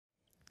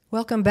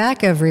Welcome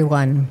back,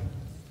 everyone.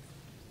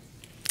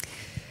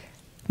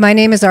 My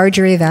name is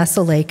Argerie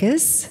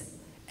Vasilakes,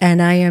 and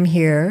I am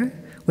here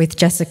with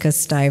Jessica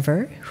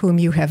Steuver, whom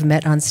you have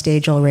met on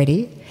stage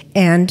already,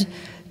 and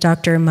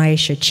Dr.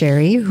 Myisha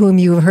Cherry, whom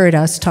you've heard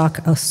us talk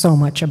so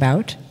much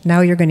about.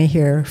 Now you're going to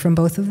hear from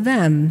both of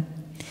them.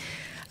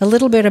 A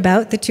little bit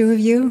about the two of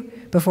you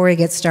before we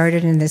get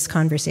started in this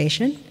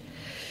conversation.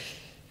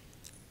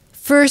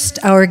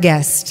 First, our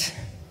guest,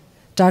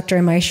 Dr.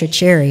 Myisha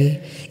Cherry,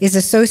 is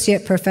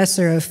Associate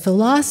Professor of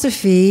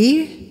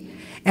Philosophy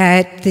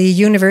at the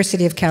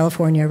University of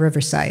California,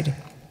 Riverside.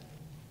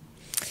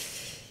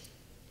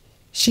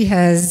 She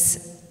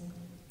has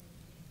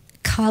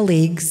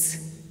colleagues,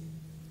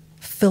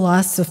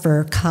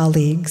 philosopher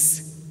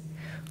colleagues,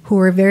 who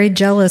are very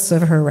jealous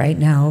of her right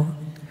now,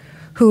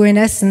 who in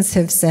essence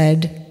have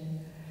said,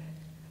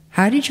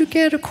 "How did you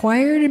get a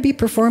choir to be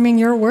performing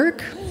your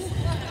work?"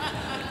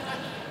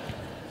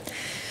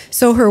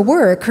 So her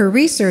work, her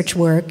research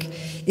work,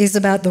 is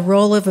about the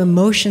role of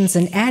emotions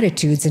and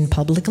attitudes in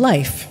public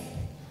life.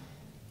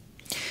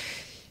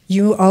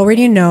 You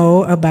already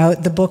know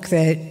about the book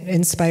that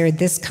inspired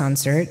this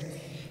concert,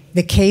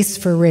 The Case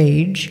for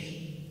Rage,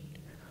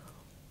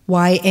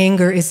 why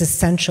anger is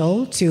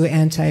essential to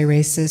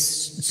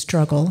anti-racist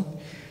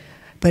struggle,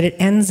 but it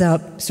ends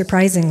up,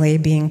 surprisingly,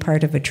 being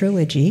part of a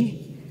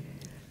trilogy.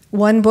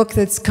 One book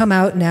that's come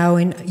out now,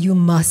 and you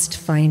must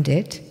find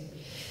it,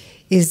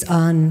 is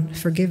on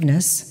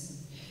forgiveness.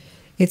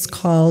 It's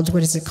called,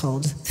 what is it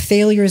called?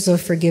 Failures of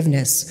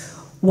Forgiveness,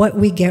 What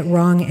We Get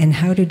Wrong and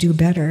How to Do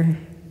Better.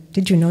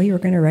 Did you know you were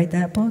going to write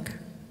that book?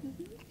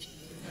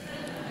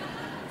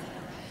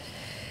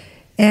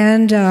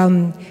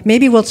 And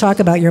maybe we'll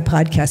talk about your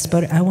podcast,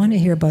 but I want to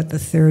hear about the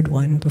third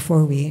one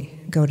before we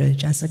go to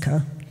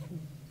Jessica.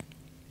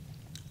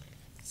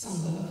 It's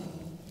on love.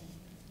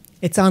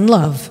 It's on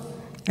love.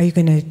 Are you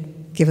going to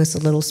give us a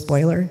little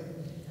spoiler?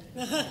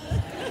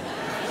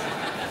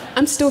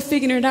 I'm still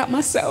figuring it out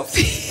myself.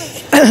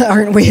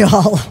 Aren't we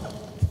all?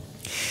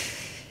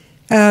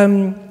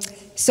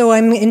 So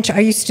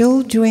are you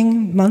still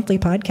doing monthly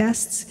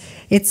podcasts?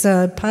 It's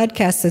a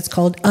podcast that's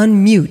called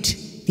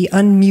Unmute, the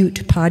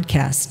Unmute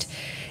podcast.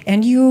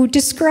 And you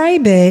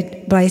describe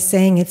it by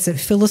saying it's a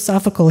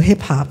philosophical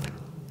hip-hop.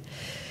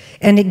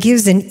 And it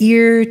gives an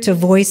ear to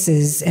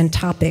voices and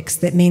topics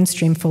that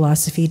mainstream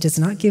philosophy does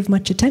not give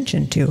much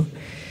attention to.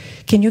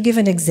 Can you give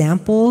an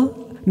example?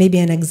 Maybe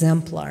an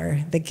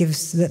exemplar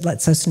that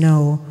lets us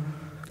know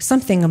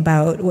something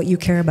about what you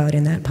care about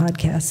in that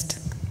podcast.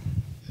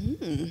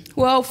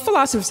 Well,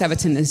 philosophers have a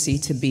tendency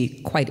to be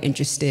quite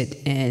interested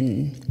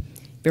in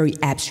very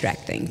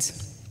abstract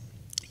things.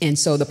 And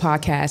so the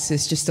podcast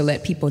is just to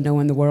let people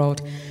know in the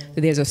world that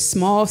there's a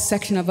small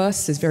section of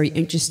us that's very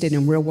interested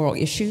in real-world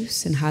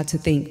issues and how to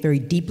think very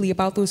deeply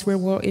about those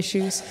real-world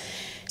issues.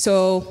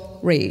 So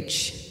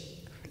rage,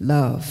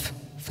 love,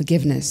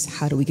 forgiveness,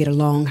 how do we get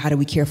along, how do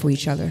we care for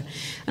each other,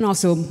 and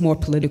also more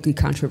politically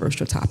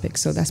controversial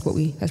topics. So that's what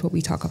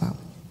we talk about.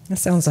 That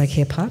sounds like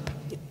hip-hop.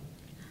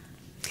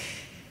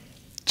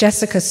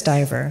 Jessica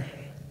Steuver,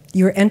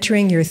 you're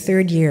entering your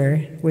third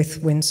year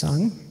with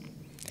Windsong,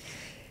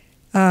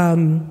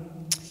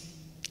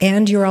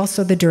 and you're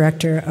also the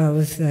director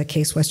of the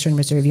Case Western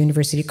Reserve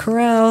University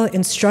Chorale,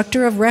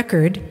 instructor of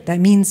record. That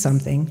means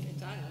something. It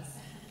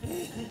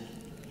does.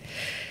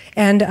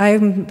 And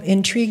I'm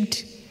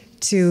intrigued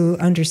to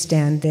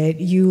understand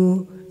that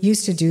you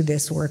used to do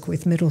this work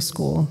with middle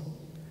school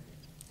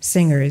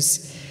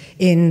singers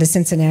in the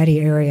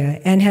Cincinnati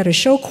area and had a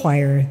show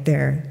choir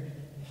there.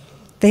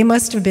 They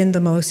must have been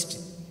the most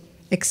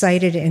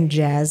excited and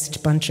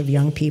jazzed bunch of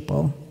young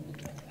people.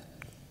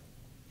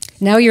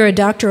 Now you're a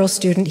doctoral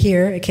student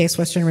here at Case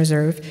Western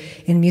Reserve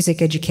in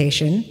music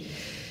education.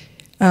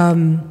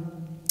 Can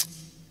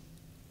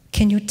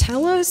you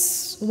tell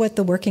us what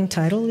the working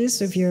title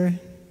is of your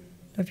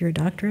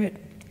doctorate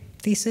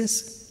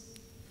thesis?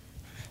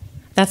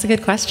 That's a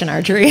good question,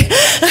 Argerie.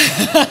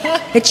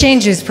 It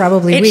changes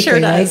probably weekly, sure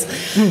does.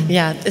 Right?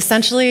 Yeah,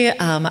 essentially,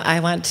 I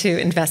want to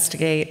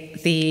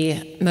investigate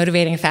the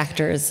motivating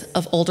factors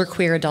of older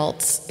queer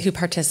adults who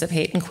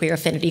participate in queer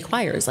affinity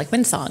choirs like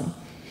Windsong.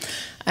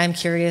 I'm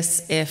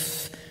curious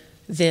if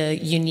the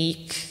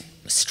unique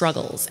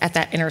struggles at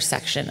that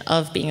intersection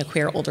of being a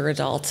queer older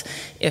adult,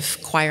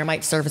 if choir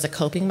might serve as a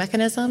coping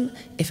mechanism,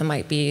 if it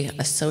might be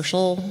a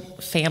social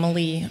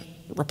family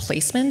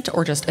replacement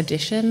or just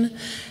addition,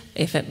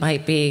 if it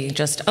might be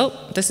just,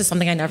 oh, this is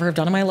something I never have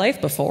done in my life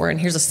before,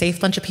 and here's a safe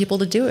bunch of people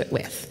to do it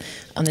with.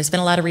 There's been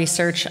a lot of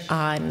research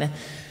on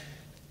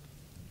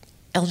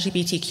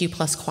LGBTQ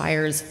plus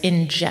choirs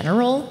in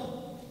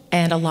general,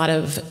 and a lot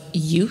of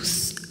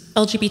youth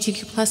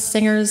LGBTQ plus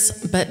singers,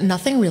 but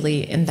nothing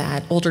really in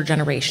that older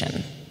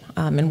generation.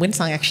 And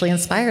Windsong actually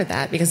inspired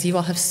that because you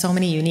all have so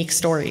many unique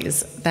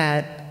stories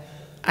that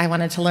I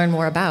wanted to learn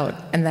more about,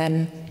 and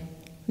then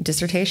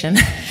dissertation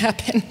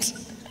happened.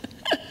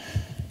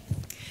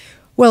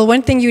 Well,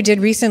 one thing you did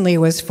recently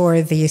was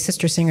for the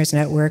Sister Singers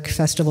Network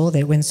festival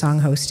that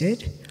Windsong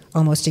hosted.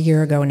 almost a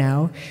year ago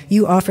now,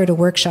 you offered a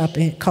workshop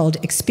called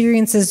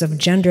Experiences of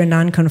Gender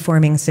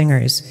Nonconforming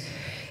Singers.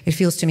 It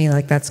feels to me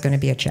like that's going to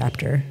be a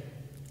chapter.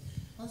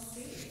 We'll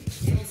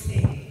see. We'll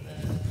see.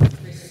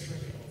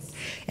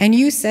 And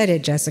you said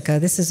it, Jessica,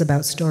 this is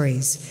about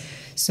stories.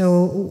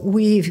 So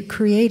we've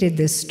created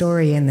this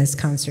story in this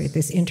concert,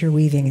 this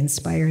interweaving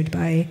inspired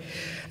by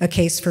A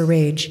Case for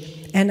Rage.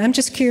 And I'm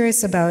just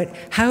curious about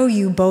how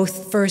you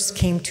both first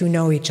came to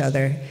know each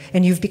other.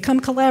 And you've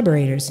become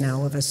collaborators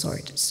now of a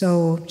sort.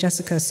 So,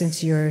 Jessica,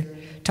 since you're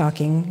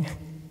talking,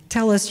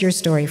 tell us your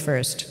story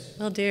first.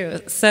 Will do.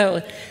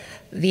 So,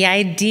 the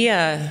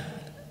idea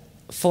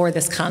for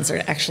this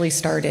concert actually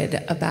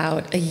started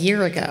about a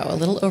year ago, a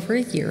little over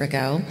a year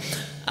ago.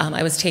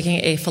 I was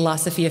taking a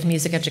philosophy of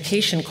music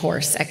education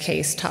course at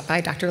Case taught by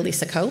Dr.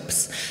 Lisa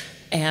Copes.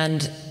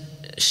 And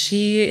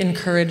she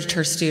encouraged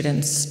her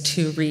students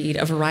to read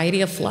a variety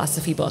of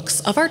philosophy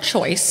books of our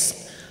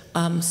choice,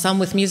 some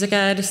with music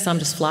ed, some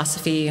just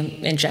philosophy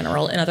in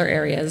general in other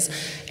areas.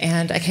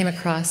 And I came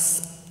across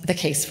The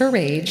Case for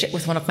Rage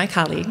with one of my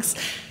colleagues,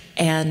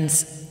 and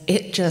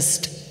it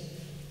just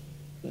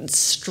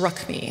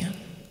struck me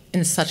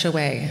in such a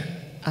way.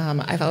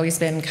 I've always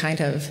been kind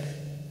of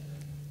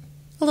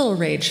a little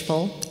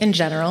rageful in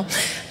general,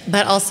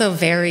 but also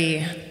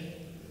very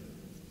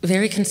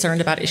concerned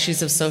about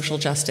issues of social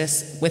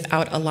justice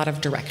without a lot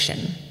of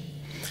direction.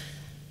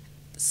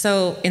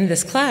 So in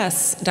this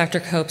class, Dr.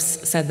 Copes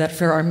said that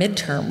for our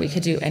midterm, we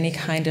could do any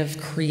kind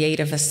of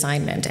creative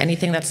assignment,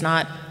 anything that's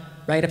not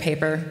write a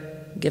paper,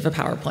 give a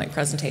PowerPoint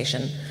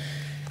presentation.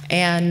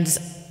 And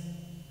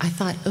I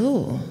thought,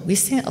 oh, we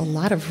sing a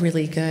lot of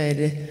really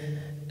good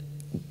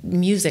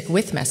music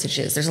with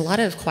messages. There's a lot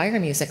of choir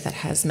music that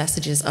has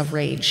messages of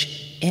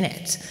rage in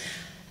it.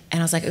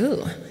 And I was like,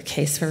 ooh, a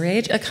case for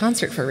rage, a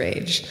concert for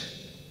rage.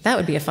 That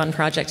would be a fun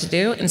project to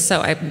do. And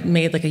so I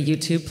made like a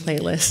YouTube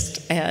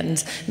playlist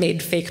and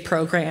made fake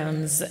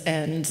programs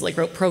and like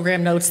wrote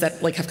program notes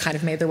that like have kind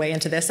of made their way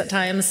into this at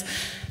times.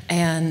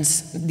 And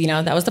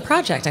that was the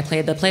project. I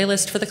played the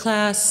playlist for the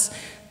class,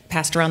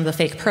 passed around the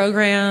fake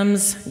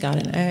programs, got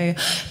an A.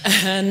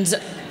 And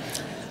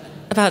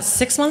about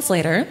 6 months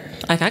later,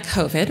 I got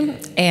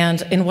COVID.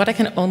 And in what I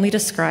can only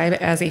describe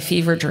as a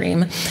fever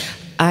dream,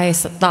 I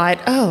thought,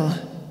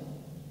 oh,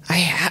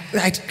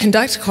 I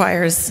conduct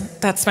choirs.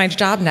 That's my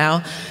job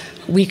now.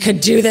 We could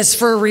do this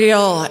for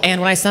real.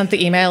 And when I sent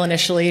the email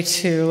initially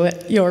to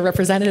your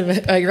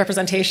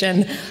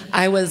representation,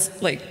 I was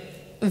like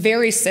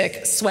very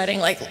sick, sweating,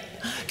 like,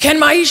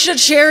 can Myisha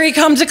Cherry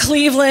come to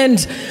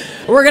Cleveland?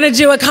 We're gonna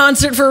do a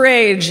concert for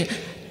Rage.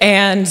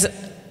 And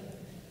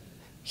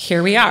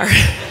here we are.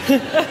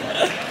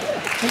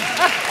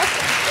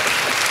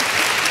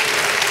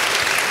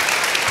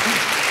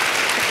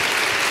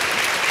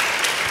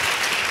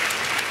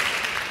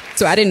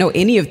 So I didn't know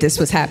any of this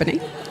was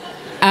happening.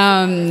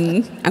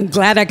 I'm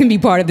glad I can be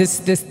part of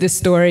this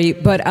story.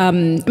 But I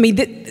mean,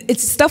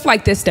 it's stuff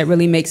like this that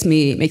really makes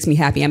me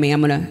happy. I mean,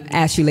 I'm gonna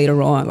ask you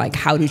later on, like,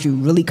 how did you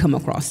really come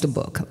across the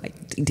book? Like,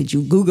 did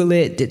you Google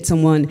it? Did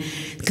someone?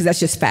 Because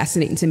that's just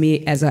fascinating to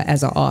me as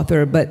an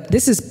author. But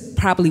this is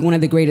probably one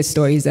of the greatest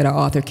stories that an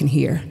author can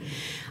hear.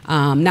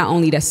 Not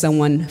only that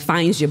someone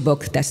finds your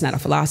book that's not a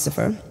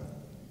philosopher,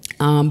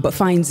 but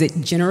finds it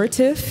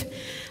generative.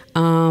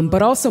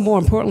 But also, more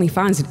importantly,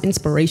 finds it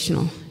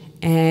inspirational.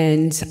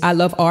 And I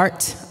love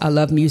art. I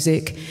love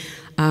music.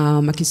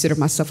 I consider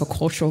myself a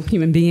cultural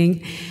human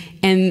being.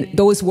 And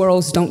those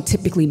worlds don't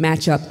typically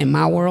match up in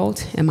my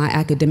world, in my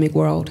academic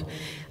world.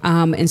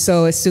 And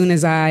so as soon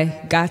as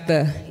I got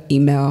the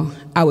email,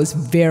 I was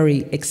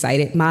very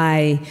excited.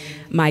 My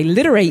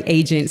literary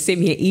agent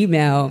sent me an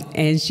email,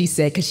 and she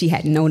said, because she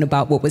hadn't known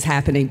about what was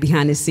happening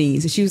behind the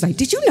scenes, and she was like,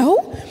 did you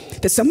know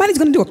that somebody's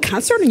going to do a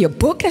concert on your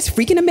book? That's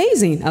freaking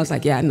amazing. I was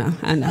like, yeah, I know.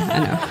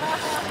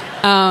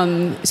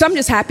 So I'm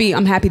just happy.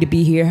 I'm happy to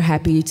be here,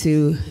 happy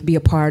to be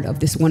a part of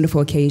this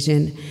wonderful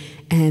occasion,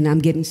 and I'm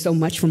getting so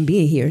much from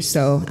being here.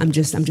 So I'm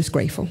just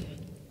grateful.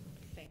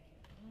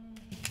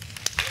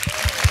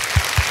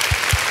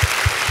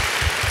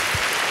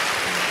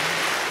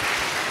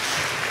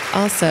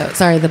 Also,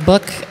 sorry, the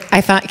book,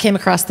 came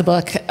across the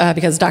book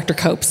because Dr.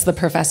 Copes, the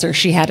professor,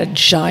 she had a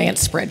giant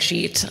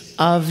spreadsheet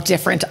of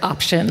different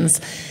options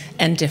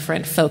and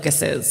different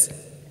focuses,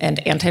 and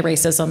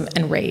anti-racism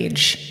and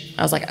rage.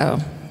 I was like,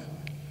 oh,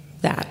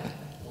 that.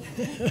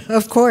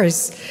 Of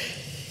course.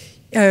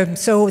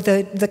 So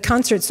the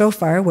concert so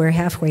far, we're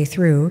halfway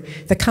through,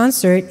 the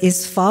concert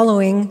is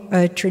following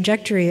a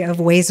trajectory of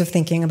ways of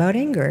thinking about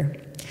anger.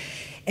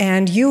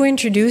 And you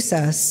introduce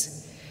us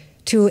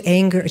to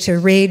anger, to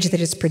rage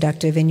that is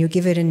productive, and you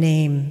give it a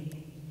name.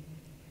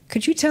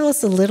 Could you tell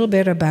us a little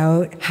bit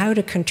about how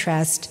to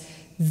contrast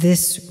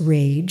this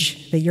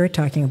rage that you're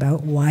talking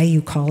about, why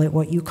you call it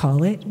what you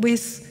call it,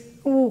 with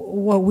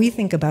what we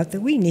think about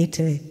that we need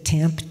to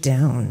tamp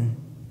down?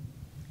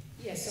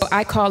 Yes. So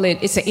I call it,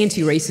 it's an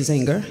anti-racist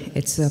anger.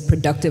 It's a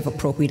productive,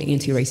 appropriate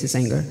anti-racist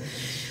anger.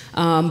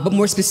 But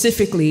more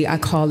specifically, I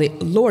call it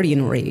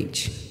Lordian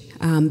rage,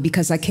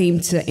 because I came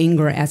to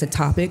anger as a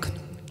topic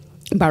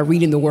by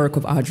reading the work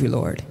of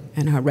Argerie.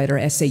 and I read her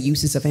essay,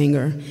 Uses of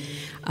Anger.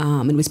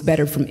 It was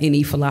better from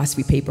any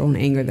philosophy paper on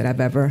anger that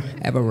I've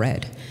ever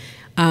read.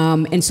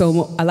 And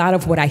so a lot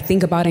of what I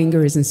think about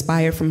anger is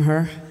inspired from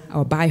her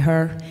or by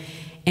her.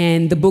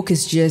 And the book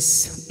is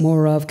just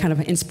more of kind of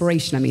an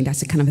inspiration. I mean, that's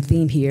the kind of a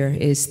theme here,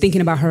 is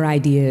thinking about her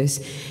ideas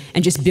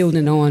and just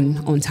building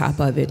on top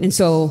of it. And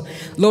so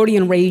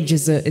Lordian rage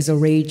is a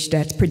rage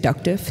that's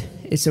productive.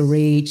 It's a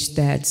rage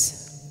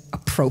that's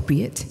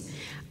appropriate.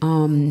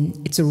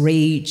 It's a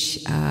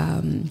rage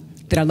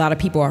that a lot of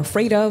people are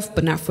afraid of,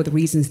 but not for the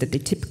reasons that they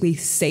typically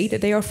say that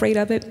they are afraid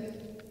of it,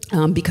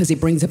 because it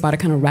brings about a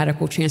kind of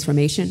radical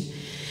transformation.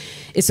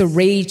 It's a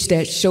rage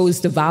that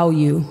shows the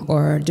value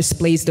or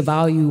displays the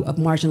value of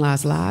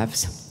marginalized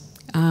lives.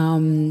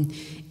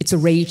 It's a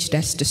rage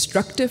that's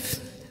destructive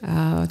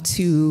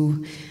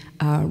to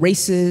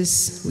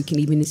races. We can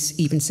even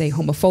say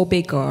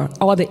homophobic, or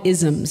all the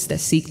isms that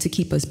seek to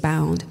keep us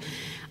bound.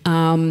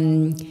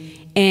 And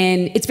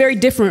it's very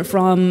different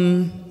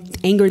from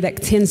anger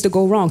that tends to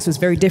go wrong. So it's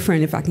very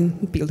different, if I can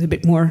be a little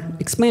bit more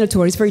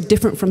explanatory, it's very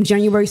different from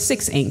January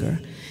 6th anger.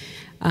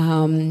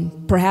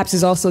 Perhaps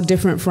it's also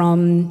different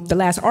from the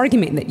last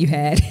argument that you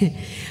had.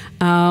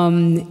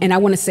 And I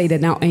want to say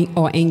that not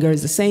all anger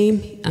is the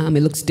same.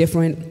 It looks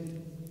different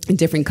in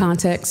different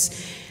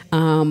contexts.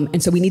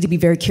 And so we need to be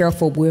very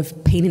careful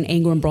with painting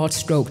anger in broad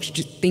strokes,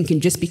 just thinking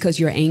just because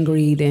you're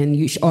angry, then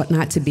you ought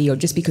not to be, or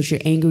just because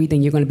you're angry,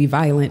 then you're going to be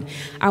violent.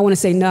 I want to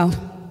say, no,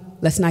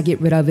 let's not get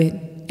rid of it.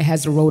 It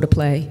has a role to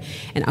play.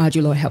 And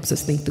Argerie helps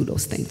us think through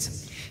those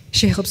things.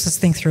 She helps us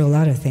think through a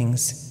lot of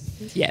things.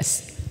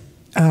 Yes.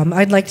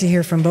 I'd like to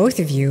hear from both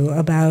of you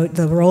about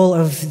the role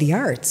of the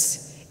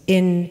arts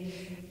in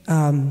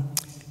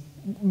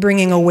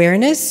bringing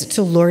awareness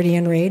to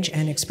Lordian rage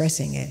and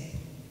expressing it.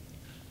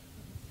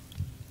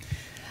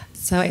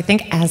 So I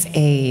think as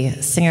a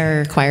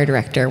singer choir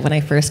director, when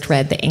I first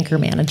read the anger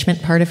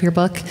management part of your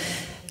book,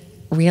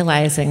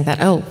 realizing that,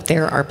 oh,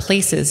 there are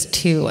places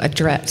to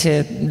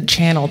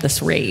channel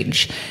this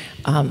rage,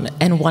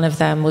 and one of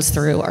them was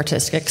through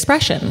artistic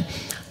expression.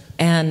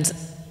 And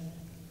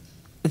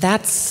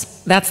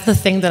that's the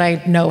thing that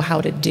I know how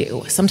to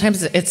do.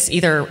 Sometimes it's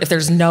either, if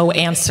there's no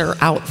answer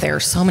out there,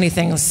 so many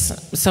things,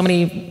 so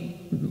many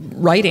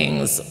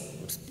writings,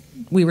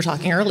 we were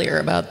talking earlier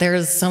about,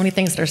 there's so many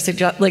things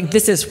that are like,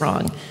 this is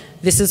wrong,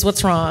 this is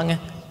what's wrong,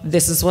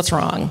 this is what's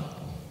wrong.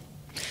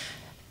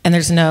 And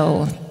there's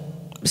no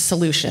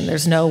solution,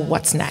 there's no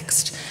what's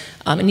next.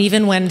 And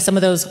even when some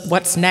of those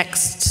what's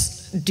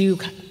next do,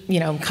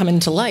 come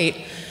into light,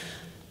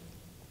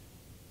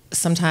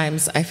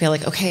 sometimes I feel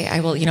like, okay,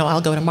 I will,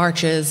 I'll go to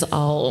marches,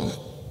 I'll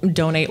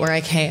donate where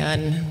I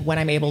can, when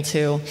I'm able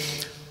to.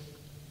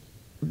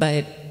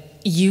 But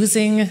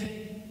using,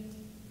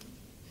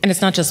 and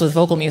it's not just with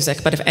vocal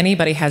music, but if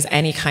anybody has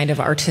any kind of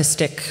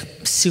artistic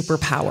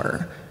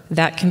superpower,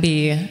 that can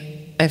be,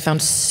 I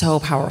found so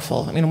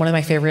powerful. I mean, one of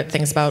my favorite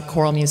things about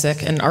choral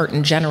music and art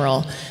in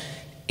general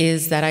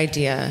is that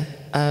idea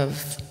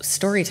of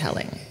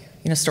storytelling.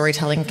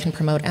 Storytelling can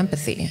promote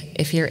empathy.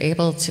 If you're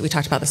able to, we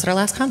talked about this at our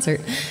last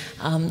concert,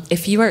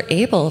 if you are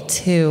able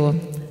to,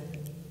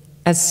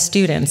 as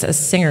students, as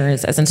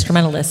singers, as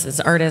instrumentalists,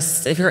 as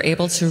artists, if you're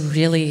able to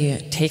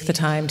really take the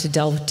time to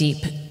delve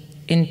deep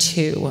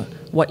into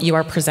what you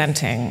are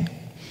presenting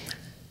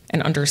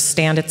and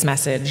understand its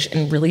message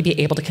and really be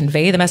able to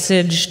convey the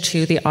message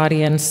to the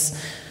audience,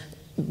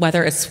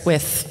 whether it's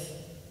with,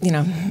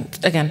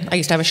 again, I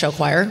used to have a show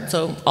choir,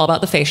 so all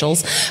about the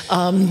facials,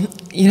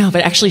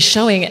 but actually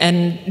showing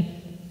and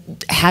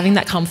having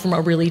that come from a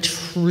really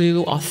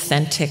true,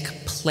 authentic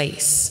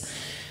place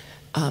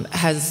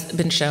has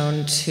been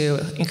shown to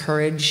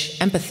encourage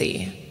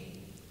empathy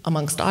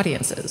amongst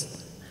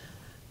audiences.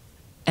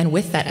 And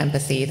with that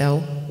empathy, though,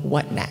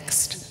 what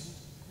next?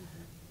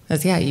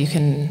 Because, yeah, you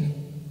can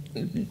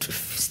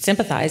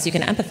sympathize, you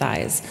can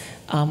empathize.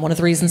 One of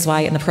the reasons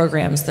why in the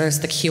programs there's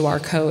the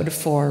QR code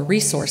for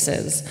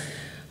resources.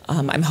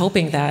 I'm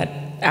hoping that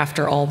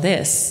after all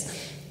this,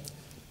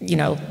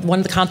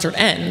 when the concert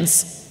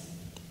ends,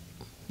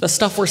 the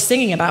stuff we're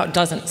singing about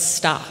doesn't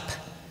stop.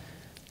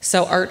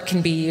 So art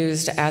can be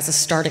used as a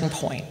starting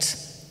point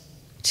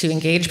to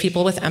engage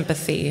people with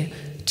empathy,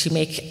 to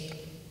make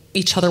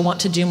each other want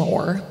to do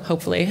more,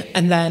 hopefully,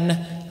 and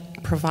then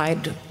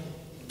provide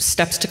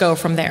steps to go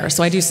from there.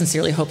 So I do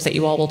sincerely hope that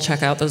you all will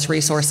check out those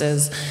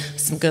resources,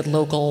 some good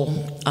local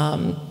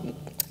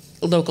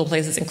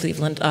places in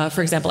Cleveland.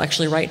 For example,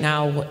 actually right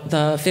now,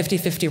 the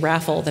 50-50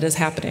 raffle that is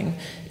happening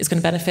is going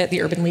to benefit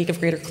the Urban League of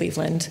Greater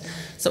Cleveland.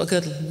 So a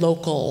good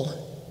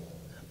local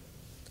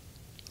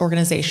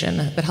organization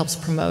that helps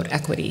promote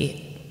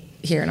equity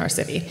here in our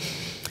city.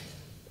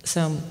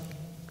 So,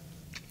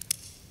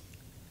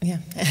 yeah,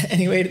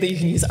 any way that you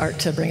can use art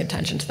to bring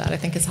attention to that, I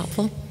think is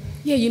helpful.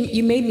 Yeah,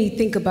 you made me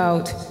think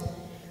about,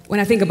 when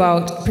I think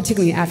about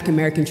particularly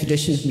African-American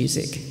tradition of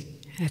music,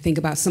 I think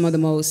about some of the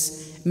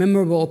most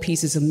memorable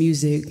pieces of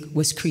music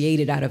was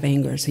created out of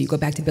anger. So you go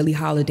back to Billie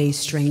Holiday's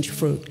Strange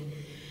Fruit.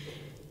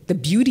 The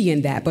beauty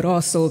in that, but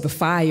also the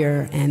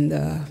fire and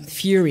the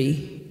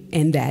fury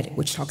and That,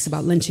 which talks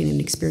about lynching and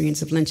the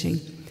experience of lynching.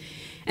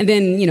 And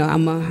then, I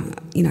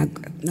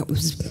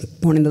was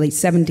born in the late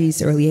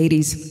 70s, early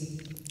 80s,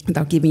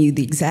 without giving you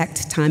the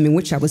exact time in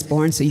which I was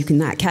born, so you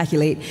cannot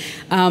calculate.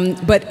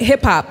 But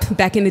hip hop,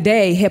 back in the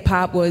day, hip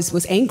hop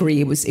was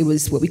angry. It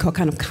was what we call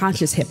kind of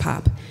conscious hip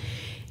hop.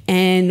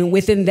 And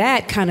within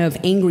that kind of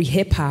angry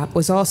hip hop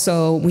was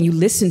also, when you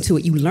listen to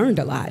it, you learned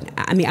a lot.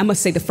 I mean, I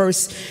must say the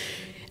first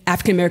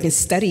African American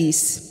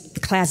studies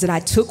class that I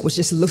took was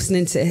just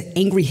listening to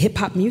angry hip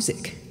hop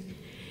music.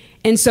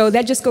 And so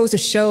that just goes to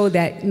show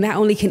that not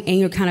only can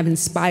anger kind of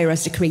inspire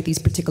us to create these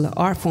particular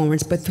art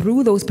forms, but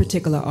through those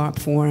particular art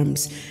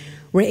forms,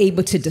 we're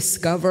able to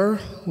discover,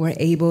 we're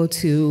able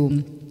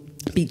to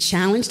be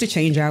challenged to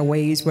change our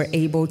ways, we're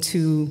able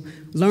to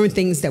learn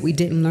things that we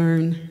didn't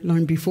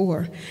learn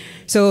before.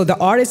 So the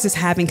artist is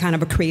having kind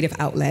of a creative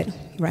outlet,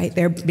 right?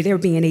 They're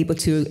being able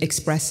to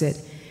express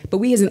it. But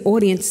we as an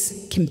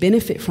audience can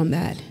benefit from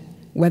that,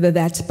 whether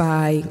that's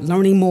by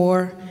learning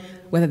more,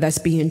 whether that's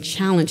being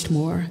challenged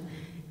more.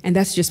 And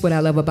that's just what I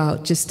love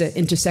about just the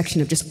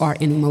intersection of just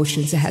art and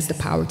emotions. It has the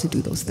power to do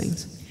those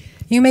things.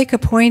 You make a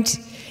point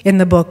in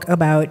the book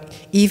about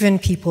even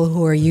people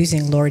who are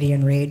using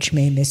Lordian rage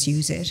may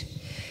misuse it,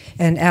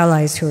 and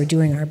allies who are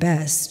doing our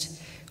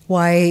best.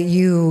 Why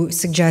you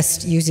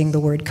suggest using the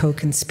word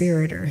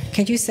co-conspirator.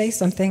 Can you say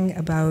something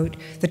about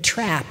the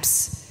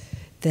traps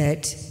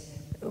that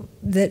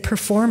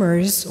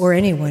performers or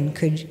anyone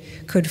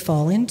could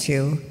fall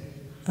into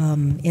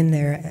in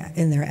their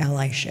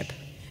allyship?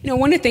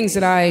 One of the things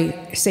that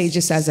I say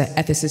just as an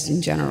ethicist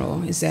in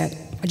general is that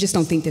I just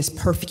don't think there's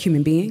perfect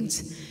human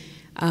beings.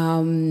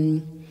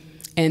 And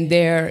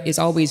there is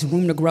always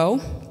room to grow,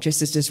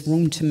 just as there's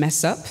room to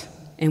mess up.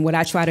 And what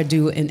I try to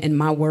do in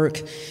my work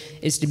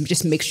is to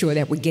just make sure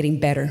that we're getting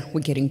better.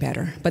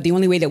 But the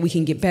only way that we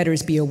can get better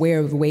is be aware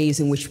of the ways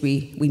in which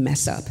we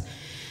mess up.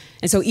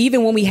 And so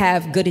even when we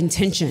have good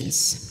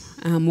intentions,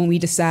 when we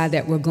decide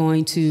that we're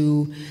going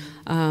to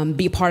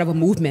be a part of a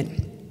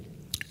movement,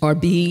 or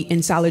be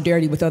in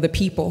solidarity with other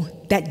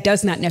people, that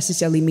does not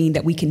necessarily mean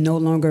that we can no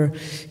longer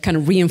kind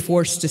of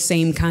reinforce the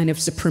same kind of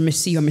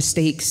supremacy or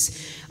mistakes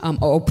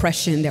or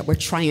oppression that we're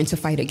trying to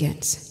fight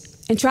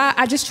against. And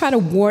I just try to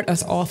ward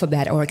us off of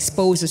that or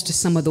expose us to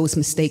some of those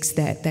mistakes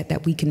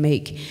that we can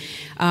make.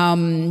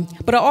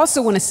 But I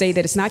also want to say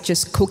that it's not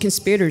just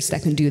co-conspirators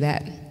that can do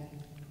that.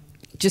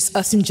 Just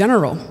us in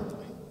general.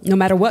 No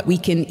matter what, we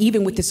can,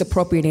 even with this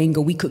appropriate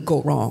angle, we could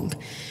go wrong.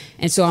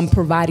 And so I'm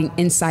providing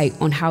insight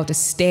on how to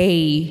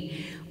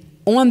stay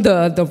on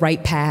the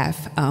right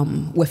path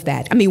with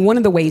that. I mean, one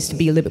of the ways to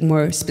be a little bit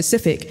more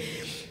specific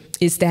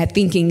is that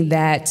thinking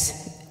that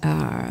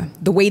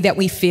the way that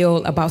we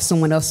feel about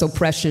someone else's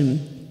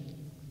oppression,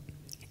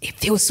 it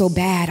feels so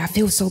bad, I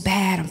feel so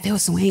bad, I feel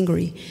so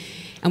angry.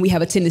 And we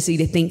have a tendency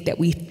to think that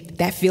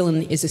that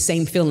feeling is the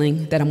same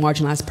feeling that a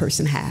marginalized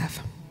person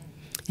have.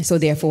 And so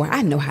therefore,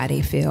 I know how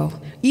they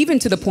feel, even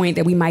to the point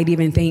that we might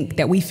even think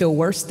that we feel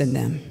worse than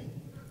them.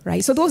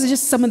 Right? So those are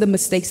just some of the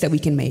mistakes that we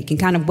can make and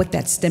kind of what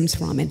that stems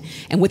from and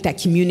what that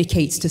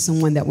communicates to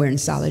someone that we're in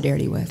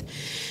solidarity with.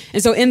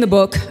 And so in the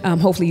book,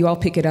 hopefully you all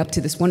pick it up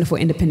to this wonderful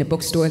independent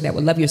bookstore that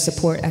would love your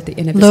support at the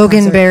end of this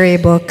concert.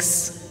 Loganberry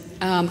Books.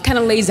 Kind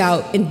of lays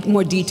out in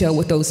more detail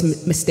what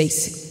those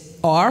mistakes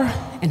are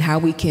and how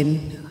we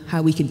can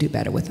do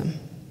better with them.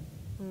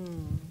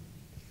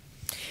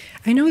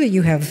 I know that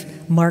you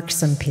have marked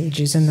some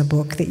pages in the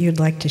book that you'd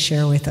like to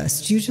share with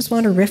us. Do you just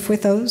want to riff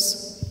with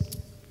those?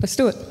 Let's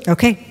do it.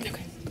 Okay.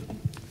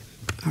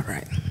 All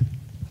right.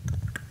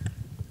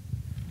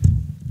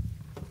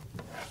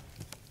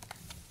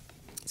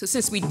 So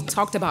since we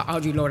talked about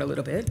Audre Lorde a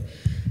little bit,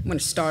 I'm going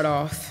to start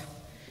off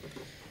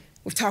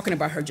with talking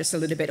about her just a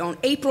little bit. On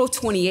April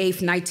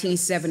 28th,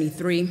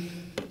 1973,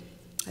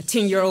 a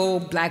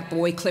 10-year-old black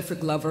boy, Clifford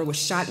Glover, was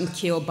shot and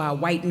killed by a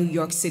white New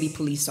York City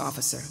police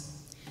officer.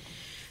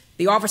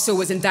 The officer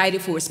was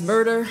indicted for his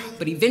murder,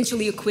 but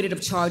eventually acquitted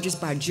of charges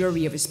by a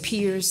jury of his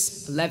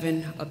peers.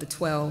 11 of the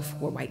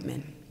 12 were white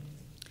men.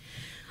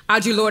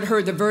 Audre Lorde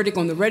heard the verdict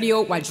on the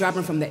radio while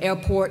driving from the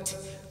airport.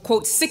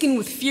 Quote, sickened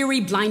with fury,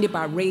 blinded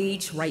by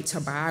rage, writes her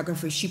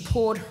biographer, she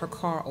pulled her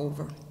car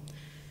over.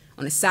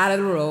 On the side of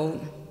the road,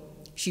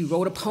 she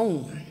wrote a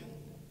poem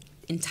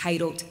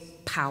entitled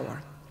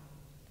Power.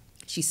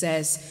 She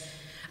says,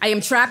 I am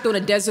trapped on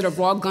a desert of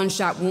raw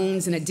gunshot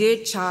wounds and a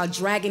dead child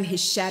dragging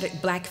his shattered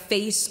black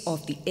face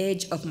off the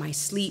edge of my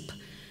sleep.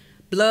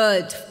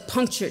 Blood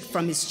punctured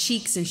from his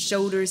cheeks and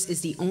shoulders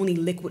is the only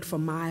liquid for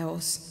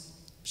miles.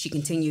 She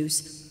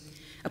continues,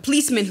 a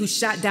policeman who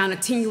shot down a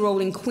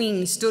 10-year-old in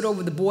Queens stood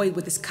over the boy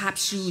with his cop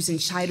shoes and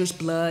Scheider's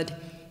blood.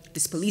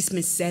 This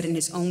policeman said in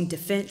his own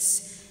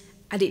defense,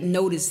 I didn't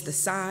notice the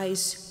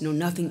size, nor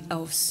nothing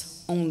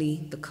else,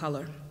 only the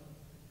color.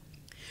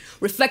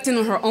 Reflecting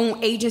on her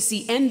own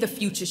agency and the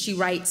future, she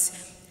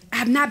writes, I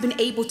have not been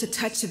able to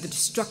touch the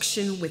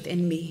destruction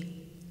within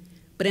me,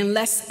 but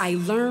unless I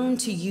learn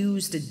to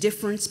use the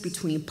difference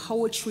between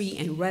poetry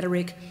and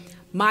rhetoric,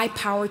 my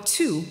power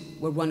too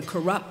will run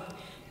corrupt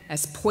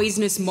as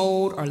poisonous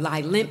mold or lie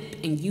limp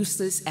and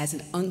useless as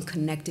an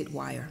unconnected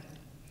wire.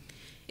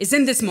 It's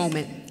in this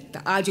moment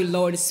that Argerie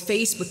Lord is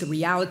faced with the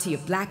reality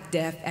of Black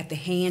death at the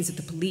hands of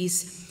the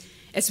police,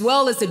 as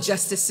well as the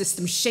justice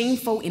system's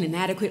shameful and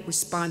inadequate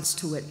response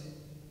to it.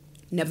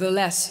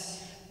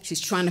 Nevertheless, she's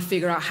trying to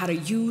figure out how to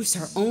use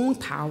her own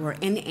power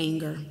and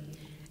anger,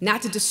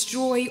 not to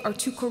destroy or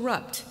to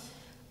corrupt,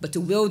 but to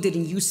wield it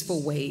in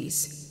useful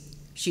ways.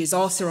 She is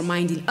also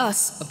reminding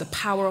us of the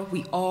power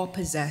we all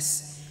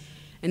possess.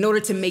 In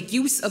order to make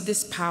use of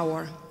this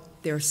power,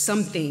 there are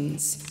some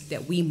things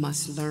that we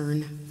must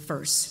learn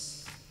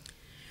first.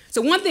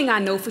 So one thing I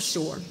know for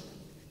sure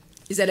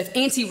is that if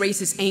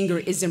anti-racist anger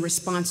is in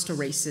response to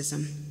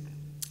racism,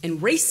 and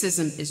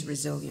racism is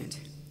resilient,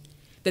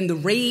 then the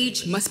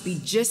rage must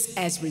be just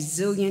as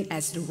resilient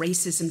as the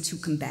racism to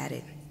combat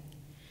it.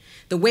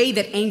 The way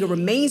that anger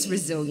remains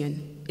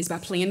resilient is by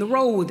playing the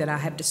role that I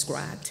have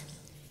described.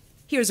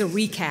 Here's a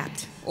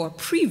recap, or a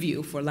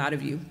preview for a lot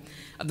of you,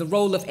 of the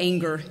role of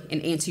anger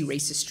in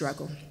anti-racist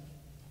struggle.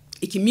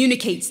 It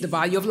communicates the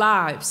value of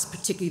lives,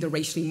 particularly the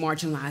racially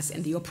marginalized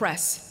and the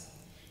oppressed.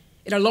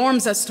 It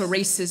alarms us to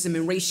racism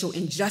and racial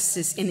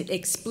injustice in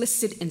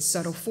explicit and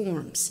subtle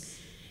forms.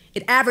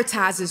 It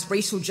advertises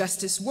racial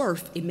justice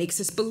worth. It makes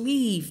us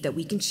believe that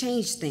we can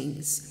change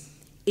things.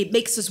 It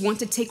makes us want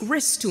to take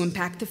risks to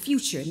impact the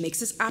future. It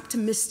makes us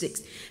optimistic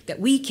that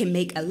we can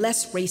make a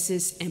less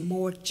racist and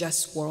more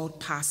just world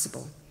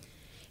possible.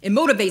 It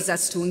motivates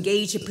us to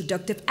engage in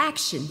productive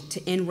action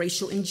to end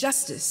racial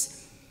injustice.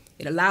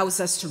 It allows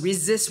us to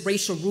resist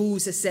racial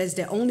rules that says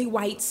that only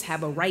whites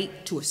have a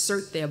right to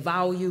assert their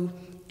value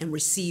and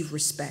receive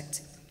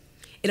respect.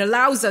 It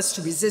allows us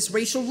to resist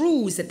racial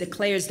rules that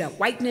declares that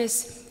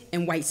whiteness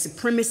and white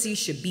supremacy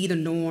should be the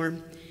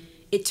norm.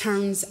 It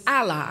turns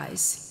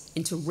allies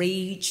into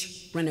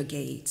rage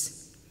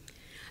renegades.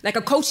 Like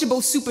a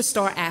coachable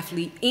superstar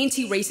athlete,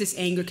 anti-racist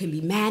anger can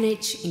be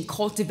managed and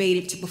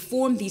cultivated to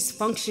perform these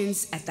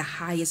functions at the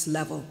highest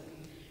level.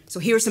 So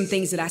here are some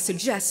things that I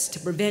suggest to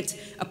prevent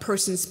a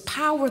person's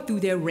power through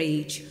their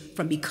rage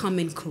from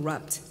becoming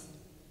corrupt.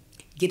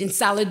 Get in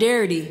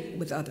solidarity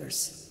with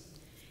others.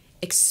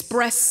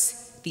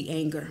 Express the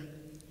anger.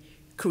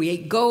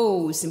 Create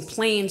goals and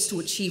plans to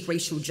achieve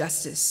racial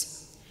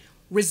justice.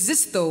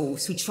 Resist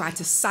those who try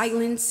to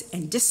silence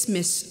and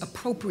dismiss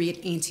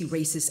appropriate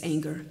anti-racist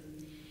anger.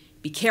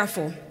 Be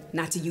careful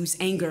not to use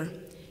anger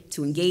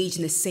to engage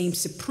in the same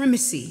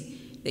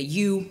supremacy that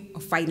you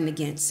are fighting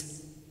against.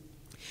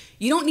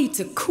 You don't need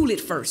to cool it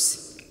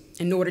first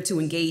in order to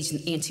engage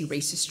in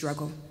anti-racist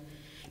struggle.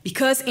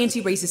 Because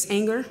anti-racist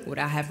anger, what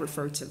I have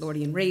referred to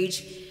Lordian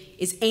rage,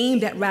 is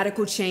aimed at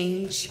radical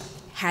change,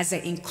 has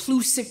an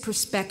inclusive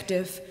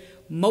perspective,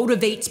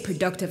 motivates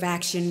productive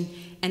action,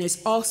 and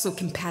is also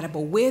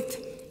compatible with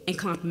and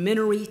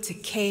complementary to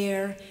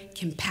care,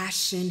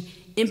 compassion,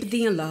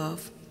 empathy, and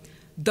love.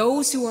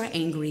 Those who are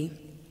angry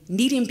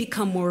needn't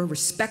become more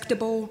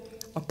respectable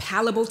or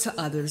palatable to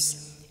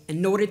others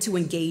in order to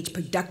engage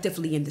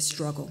productively in the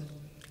struggle.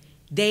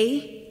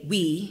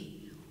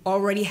 We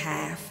already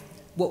have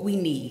what we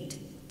need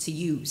to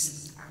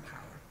use our power.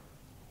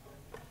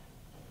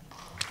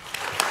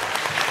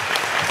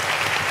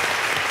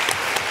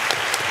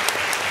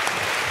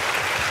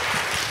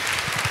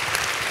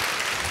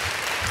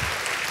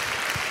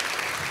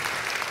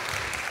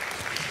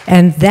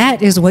 And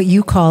that is what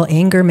you call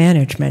anger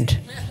management.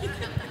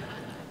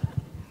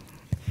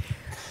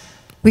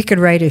 We could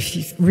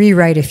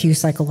rewrite a few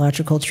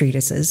psychological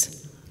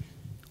treatises.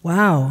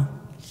 Wow.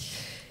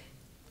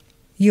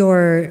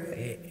 Your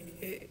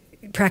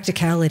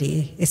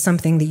practicality is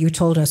something that you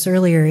told us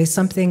earlier, is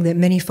something that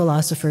many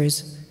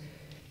philosophers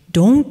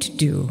don't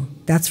do.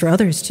 That's for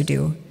others to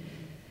do.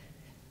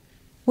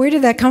 Where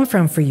did that come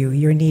from for you,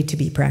 your need to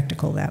be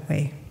practical that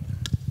way?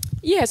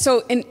 Yeah,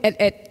 so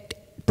at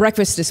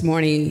breakfast this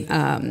morning,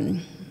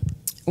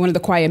 one of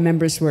the choir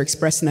members were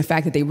expressing the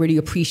fact that they really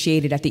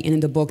appreciated at the end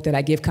of the book that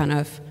I give kind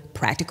of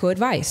practical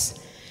advice,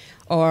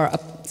 or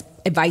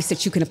advice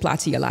that you can apply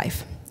to your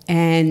life.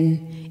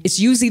 And it's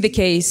usually the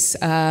case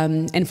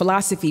in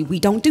philosophy, we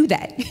don't do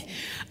that.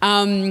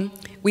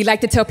 We like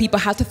to tell people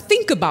how to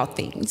think about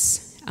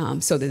things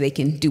so that they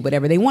can do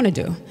whatever they want to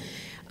do.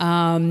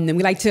 And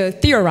we like to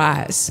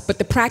theorize, but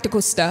the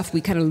practical stuff, we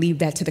kind of leave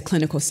that to the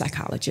clinical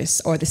psychologists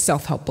or the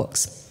self-help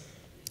books.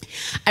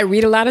 I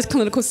read a lot of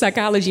clinical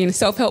psychology and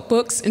self-help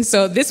books, and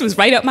so this was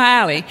right up my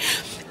alley.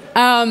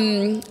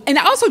 And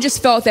I also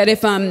just felt that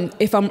if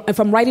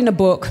I'm writing a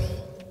book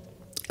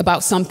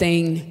about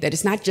something that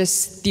is not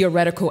just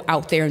theoretical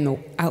out there in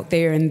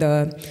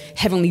the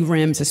heavenly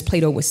realms, as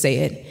Plato would say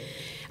it,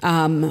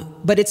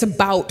 but it's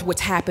about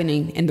what's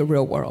happening in the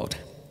real world,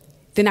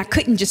 then I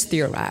couldn't just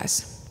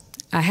theorize.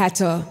 I had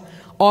to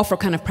offer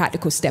kind of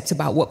practical steps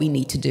about what we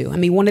need to do. I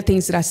mean, one of the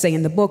things that I say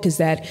in the book is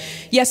that,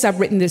 yes, I've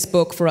written this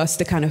book for us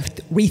to kind of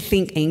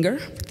rethink anger,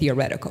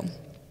 theoretical.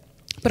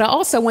 But I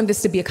also want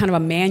this to be a kind of a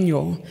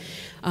manual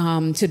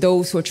to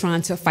those who are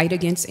trying to fight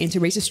against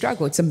anti-racist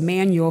struggle. It's a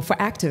manual for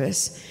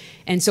activists.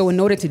 And so in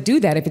order to do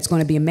that, if it's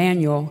going to be a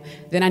manual,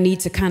 then I need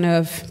to kind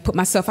of put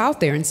myself out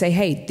there and say,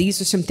 hey,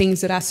 these are some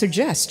things that I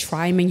suggest.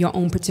 Try them in your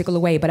own particular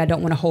way, but I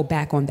don't want to hold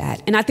back on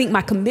that. And I think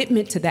my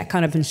commitment to that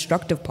kind of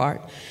instructive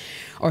part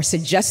or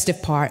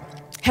suggestive part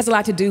has a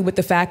lot to do with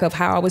the fact of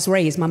how I was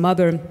raised. My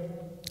mother,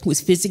 who was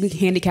physically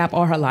handicapped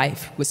all her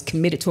life, was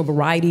committed to a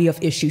variety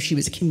of issues. She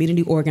was a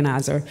community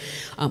organizer,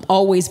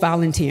 always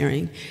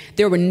volunteering.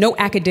 There are no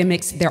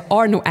academics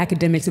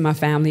in my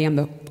family. I'm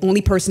the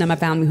only person in my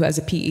family who has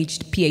a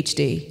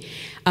PhD.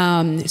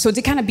 So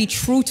to kind of be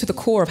true to the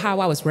core of how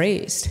I was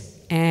raised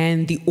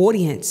and the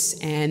audience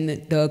and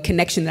the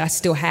connection that I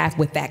still have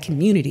with that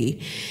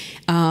community,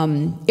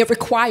 it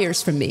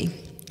requires for me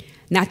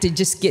not to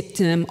just get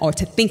to them or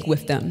to think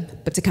with them,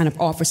 but to kind of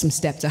offer some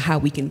steps of how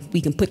we can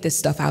put this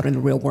stuff out in the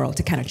real world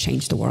to kind of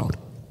change the world.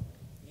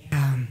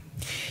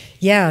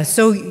 Yeah,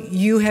 so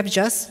you have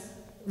just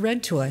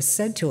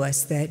said to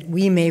us that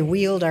we may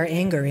wield our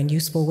anger in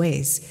useful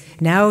ways.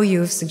 Now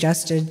you've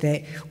suggested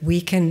that we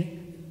can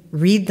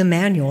read the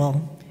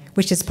manual,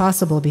 which is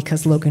possible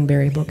because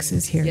Loganberry Books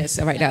is here.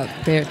 Yes, right out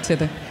there to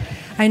the...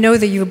 I know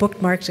that you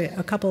bookmarked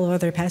a couple of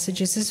other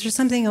passages. Is there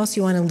something else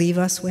you want to leave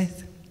us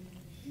with?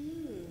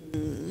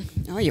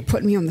 Oh, you're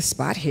putting me on the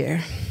spot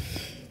here.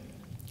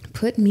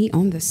 Put me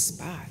on the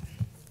spot.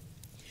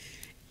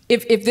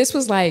 If this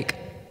was like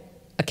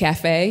a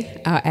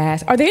cafe, I'll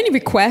ask, are there any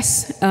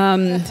requests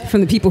from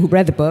the people who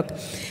read the book?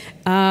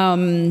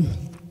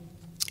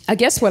 I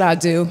guess what I'll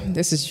do,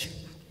 this is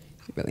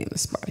really on the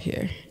spot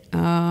here.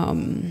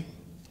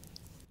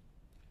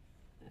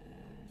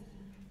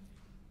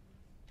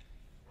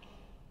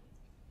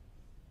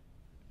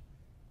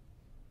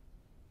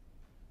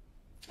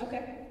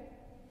 Okay.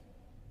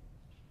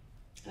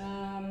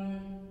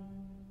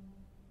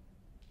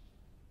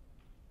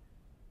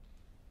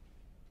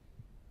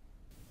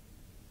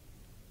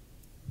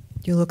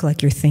 You look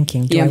like you're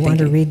thinking, do Yeah, I I'm want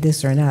to thinking. read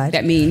this or not?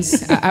 That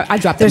means I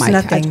dropped the There's mic.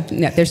 nothing.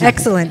 There's nothing.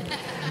 Excellent.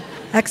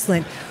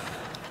 Excellent.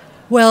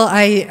 Well,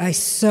 I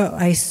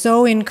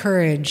so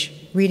encourage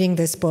reading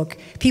this book.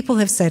 People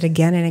have said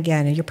again and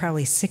again, and you're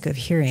probably sick of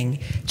hearing,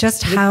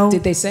 just how... What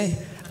did they say?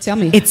 Tell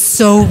me. It's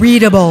so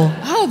readable.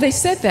 Oh, they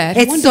said that.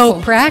 It's Wonderful.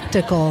 so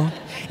practical.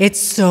 It's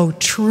so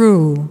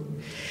true.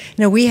 You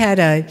know, we had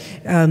a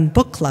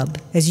book club,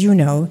 as you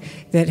know,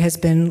 that has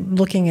been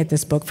looking at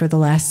this book for the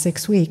last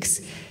 6 weeks.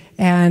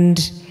 And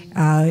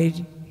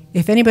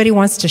if anybody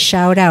wants to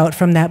shout out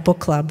from that book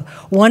club,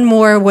 one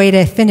more way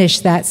to finish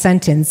that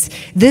sentence.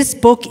 This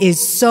book is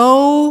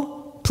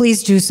so,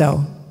 please do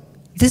so.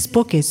 This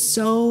book is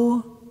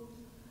so...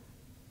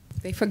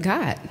 They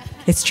forgot.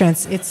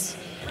 It's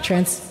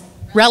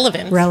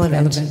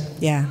relevant.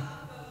 Yeah.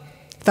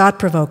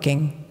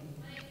 Thought-provoking.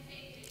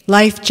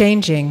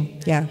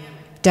 Life-changing. Yeah.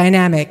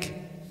 Dynamic.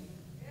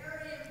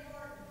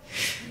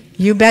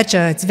 You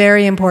betcha. It's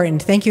very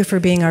important. Thank you for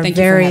being our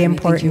very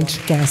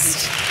important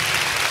guest.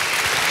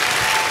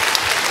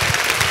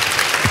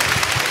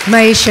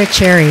 Myisha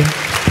Cherry.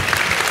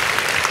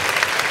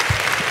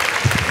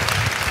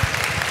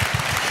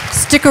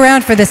 Stick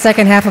around for the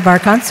second half of our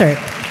concert.